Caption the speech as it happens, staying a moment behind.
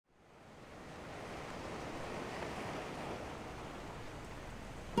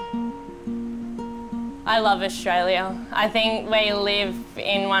I love Australia. I think we live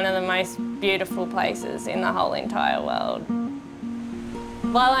in one of the most beautiful places in the whole entire world.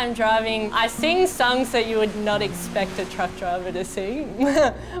 While I'm driving, I sing songs that you would not expect a truck driver to sing.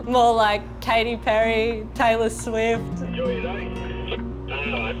 More like Katy Perry, Taylor Swift. Enjoy your day.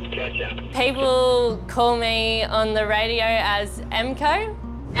 Catch up. People call me on the radio as MCO.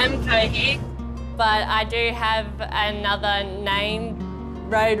 MCO here. But I do have another name,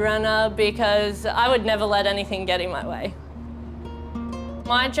 Roadrunner, because I would never let anything get in my way.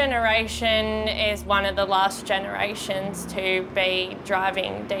 My generation is one of the last generations to be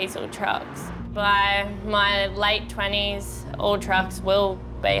driving diesel trucks. By my late 20s, all trucks will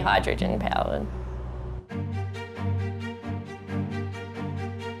be hydrogen powered.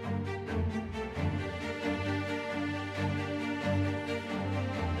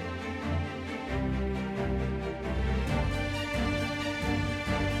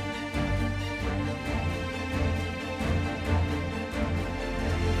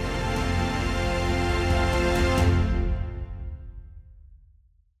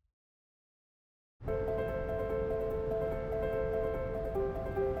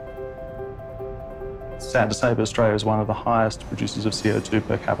 Sad to say, but Australia is one of the highest producers of CO2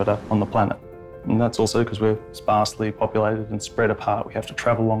 per capita on the planet. And that's also because we're sparsely populated and spread apart. We have to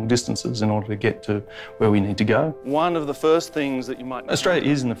travel long distances in order to get to where we need to go. One of the first things that you might... Australia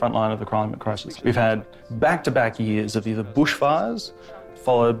is in the front line of the climate crisis. We've had back-to-back years of either bushfires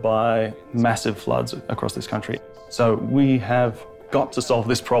followed by massive floods across this country. So we have got to solve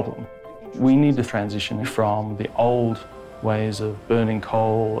this problem. We need to transition from the old ways of burning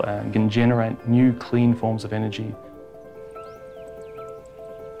coal and can generate new clean forms of energy.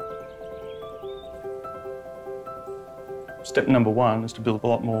 Step number one is to build a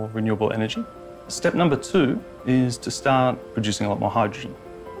lot more renewable energy. Step number two is to start producing a lot more hydrogen.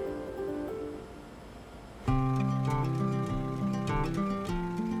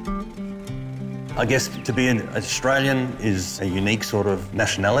 I guess to be an Australian is a unique sort of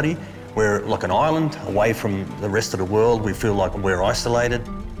nationality. We're like an island away from the rest of the world. We feel like we're isolated,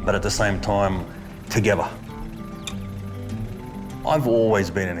 but at the same time, together. I've always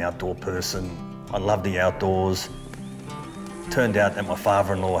been an outdoor person. I love the outdoors. Turned out that my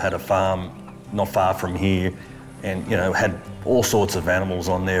father-in-law had a farm not far from here and, you know, had all sorts of animals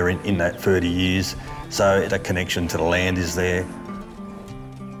on there in that 30 years. So that connection to the land is there.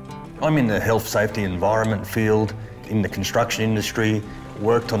 I'm in the health, safety, environment field, in the construction industry.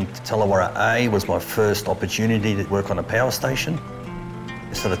 Worked on Tallawarra A, was my first opportunity to work on a power station.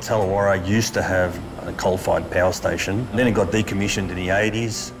 So the Tallawarra used to have a coal-fired power station. Then it got decommissioned in the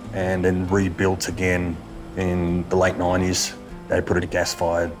 80s and then rebuilt again in the late 90s. They put a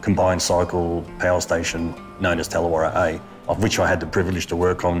gas-fired combined cycle power station known as Tallawarra A, of which I had the privilege to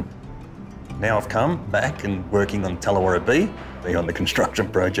work on. Now I've come back and working on Tallawarra B, on the construction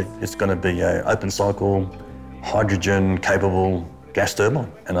project. It's going to be an open cycle, hydrogen capable gas turbine,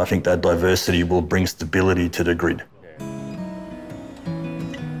 and I think that diversity will bring stability to the grid.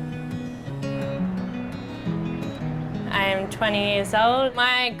 I am 20 years old.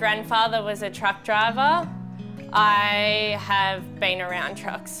 My grandfather was a truck driver. I have been around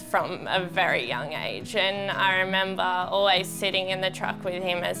trucks from a very young age, and I remember always sitting in the truck with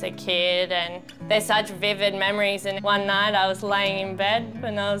him as a kid, and they're such vivid memories. And one night I was laying in bed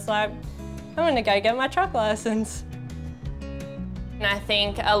and I was like, I'm gonna go get my truck licence. And I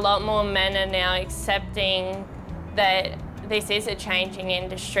think a lot more men are now accepting that this is a changing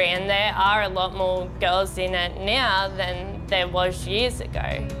industry, and there are a lot more girls in it now than there was years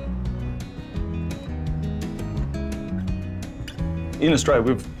ago. In Australia,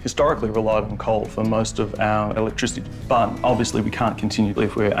 we've historically relied on coal for most of our electricity, but obviously we can't continue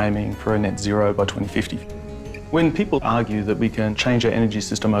if we're aiming for a net zero by 2050. When people argue that we can change our energy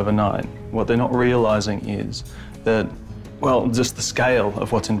system overnight, what they're not realising is that, well, just the scale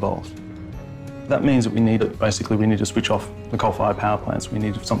of what's involved. That means that we need to switch off the coal-fired power plants. We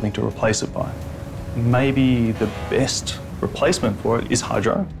need something to replace it by. Maybe the best replacement for it is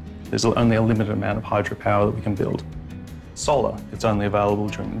hydro. There's only a limited amount of hydropower that we can build. Solar, it's only available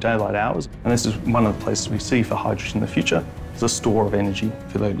during daylight hours, and this is one of the places we see for hydrogen in the future. It's a store of energy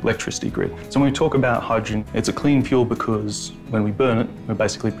for the electricity grid. So when we talk about hydrogen, it's a clean fuel because when we burn it, we're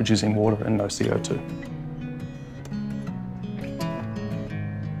basically producing water and no CO2.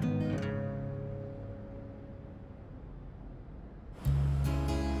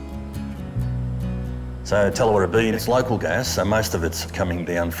 So Tallawarra B, it's local gas, so most of it's coming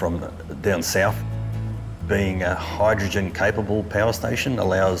down from down south. Being a hydrogen-capable power station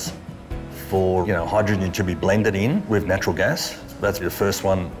allows for hydrogen to be blended in with natural gas. That's the first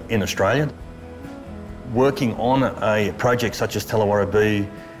one in Australia. Working on a project such as Tallawarra B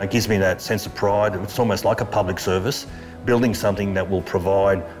gives me that sense of pride. It's almost like a public service, building something that will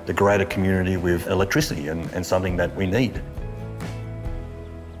provide the greater community with electricity and something that we need.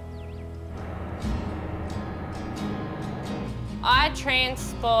 I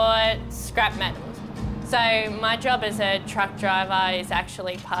transport scrap metals. So my job as a truck driver is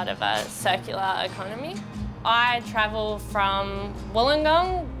actually part of a circular economy. I travel from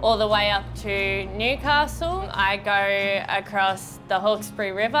Wollongong all the way up to Newcastle. I go across the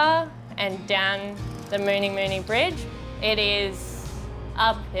Hawkesbury River and down the Mooney Bridge. It is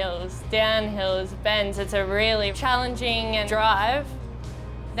up hills, down hills, bends. It's a really challenging drive.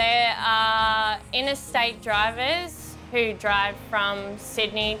 There are interstate drivers who drive from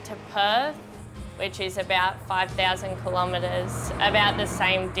Sydney to Perth, which is about 5,000 kilometres, about the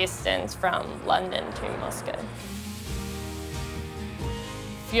same distance from London to Moscow.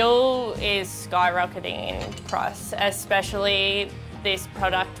 Fuel is skyrocketing in price, especially this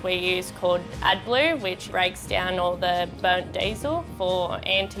product we use called AdBlue, which breaks down all the burnt diesel for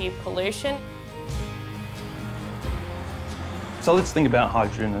anti-pollution. So let's think about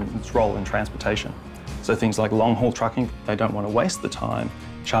hydrogen and its role in transportation. So things like long-haul trucking, they don't want to waste the time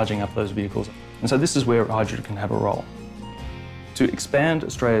charging up those vehicles. And so this is where hydrogen can have a role. To expand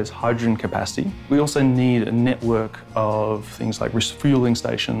Australia's hydrogen capacity, we also need a network of things like refuelling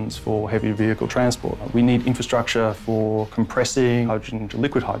stations for heavy vehicle transport. We need infrastructure for compressing hydrogen into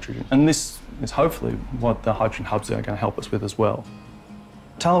liquid hydrogen. And this is hopefully what the hydrogen hubs are going to help us with as well.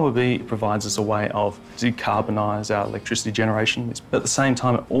 Tallawarra B provides us a way of decarbonise our electricity generation, but at the same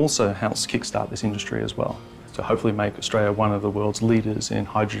time it also helps kickstart this industry as well, to hopefully make Australia one of the world's leaders in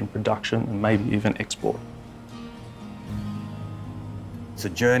hydrogen production and maybe even export. It's a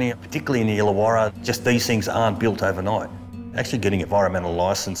journey, particularly in the Illawarra. Just these things aren't built overnight. Actually getting an environmental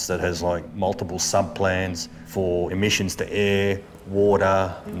licence that has like multiple sub-plans for emissions to air,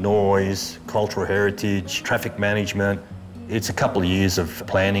 water, noise, cultural heritage, traffic management. It's a couple of years of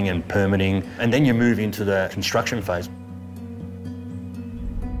planning and permitting, and then you move into the construction phase.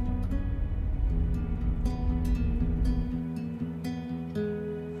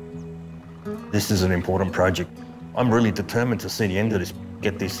 This is an important project. I'm really determined to see the end of this,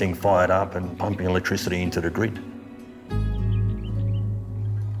 get this thing fired up and pumping electricity into the grid.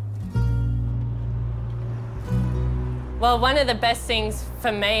 Well, one of the best things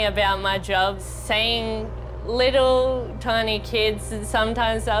for me about my job is seeing little tiny kids, and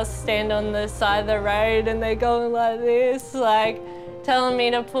sometimes they'll stand on the side of the road and they're going like this, like telling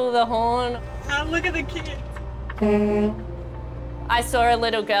me to pull the horn. Oh, look at the kids. I saw a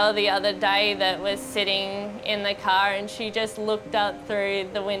little girl the other day that was sitting in the car and she just looked up through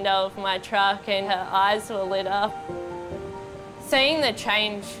the window of my truck and her eyes were lit up. Seeing the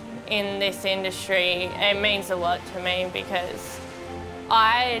change in this industry, it means a lot to me because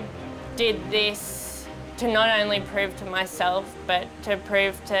I did this to not only prove to myself, but to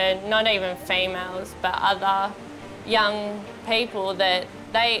prove to not even females, but other young people that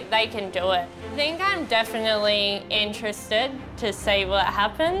they can do it. I think I'm definitely interested to see what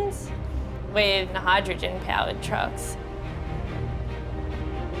happens with hydrogen-powered trucks.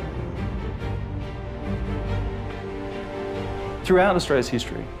 Throughout Australia's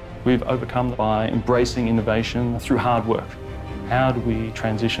history, we've overcome by embracing innovation through hard work. How do we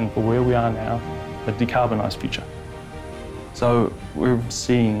transition for where we are now, a decarbonised future? So we're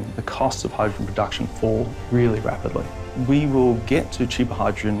seeing the costs of hydrogen production fall really rapidly. We will get to cheaper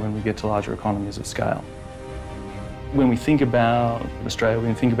hydrogen when we get to larger economies of scale. When we think about Australia, when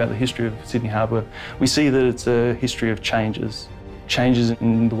we think about the history of Sydney Harbour, we see that it's a history of changes. Changes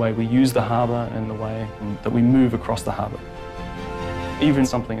in the way we use the harbour and the way that we move across the harbour. Even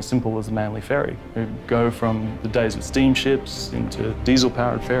something as simple as the Manly Ferry. We go from the days of steamships into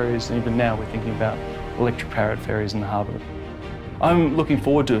diesel-powered ferries, and even now we're thinking about electric-powered ferries in the harbour. I'm looking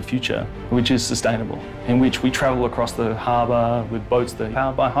forward to a future which is sustainable, in which we travel across the harbour with boats that are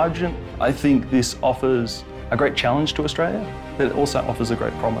powered by hydrogen. I think this offers a great challenge to Australia, but it also offers a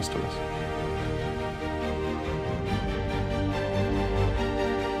great promise to us.